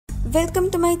Welcome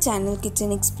to my channel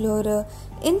Kitchen Explorer.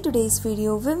 In today's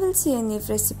video we will see a new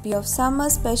recipe of summer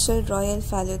special Royal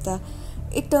Falooda.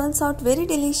 It turns out very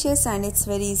delicious and it's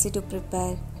very easy to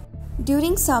prepare.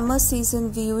 During summer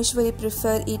season we usually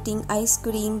prefer eating ice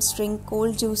creams, drink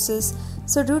cold juices.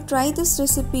 So do try this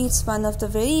recipe. It's one of the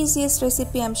very easiest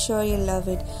recipe. I'm sure you'll love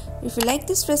it. If you like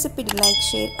this recipe, do like,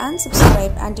 share and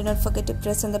subscribe, and do not forget to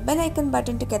press on the bell icon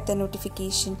button to get the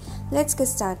notification. Let's get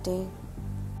started.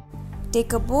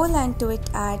 Take a bowl and to it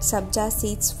add sabja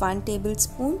seeds 1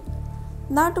 tablespoon.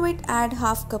 Now to it add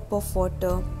half cup of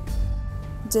water.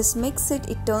 Just mix it,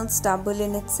 it turns double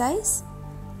in its size.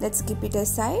 Let's keep it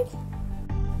aside.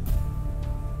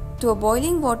 To a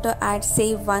boiling water add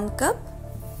save 1 cup.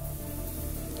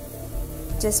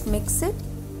 Just mix it.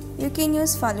 You can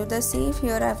use Falooda save.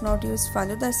 Here I have not used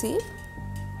Falooda save.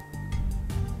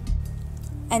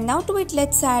 And now to it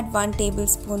let's add 1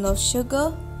 tablespoon of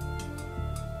sugar.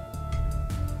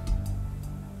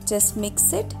 Just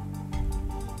mix it.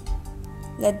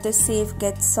 Let the save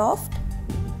get soft.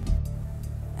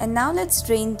 And now let's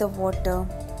drain the water.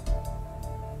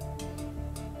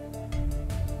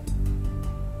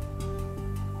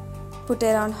 Put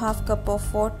around half cup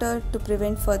of water to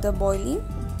prevent further boiling.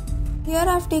 Here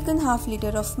I have taken half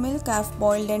liter of milk. I have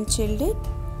boiled and chilled it.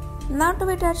 Now to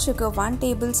it add sugar 1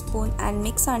 tablespoon and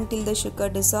mix until the sugar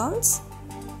dissolves.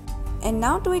 And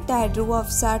now to it add roux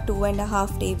afza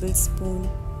 2.5 tablespoon.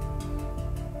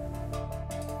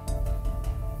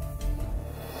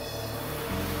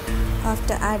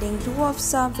 After adding roux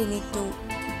afza, we need to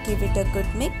give it a good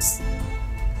mix.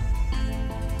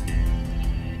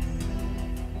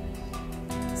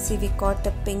 See, we got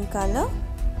a pink color,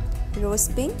 rose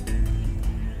pink.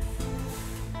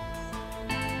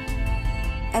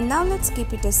 And now let's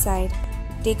keep it aside.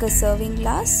 Take a serving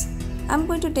glass. I'm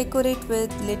going to decorate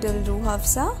with little roux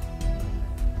afza.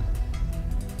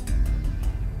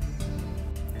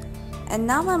 And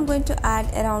now I'm going to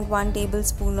add around 1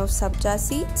 tablespoon of sabja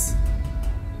seeds.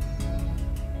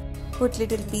 Put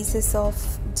little pieces of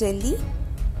jelly.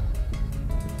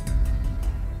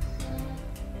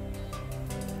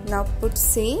 Now put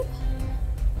save.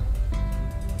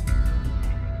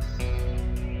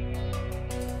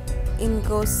 In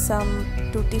goes some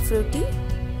tutti frutti,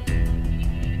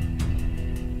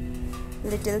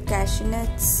 little cashew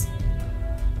nuts,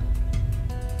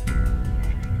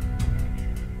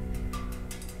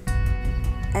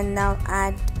 and now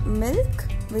add milk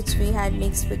which we had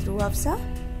mixed with roux afza.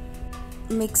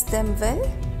 Mix them well.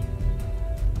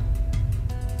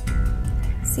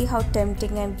 See how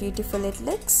tempting and beautiful it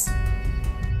looks.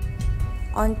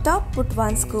 On top put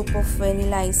 1 scoop of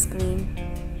vanilla ice cream.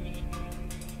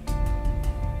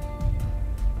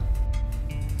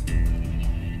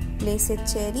 Place a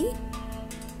cherry,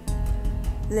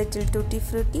 little tutti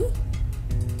frutti,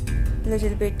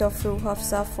 little bit of roux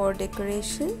afza for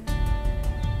decoration.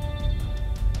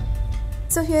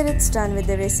 So here it's done with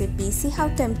the recipe. See how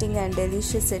tempting and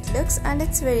delicious it looks, and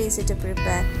it's very easy to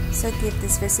prepare. So give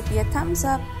this recipe a thumbs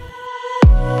up.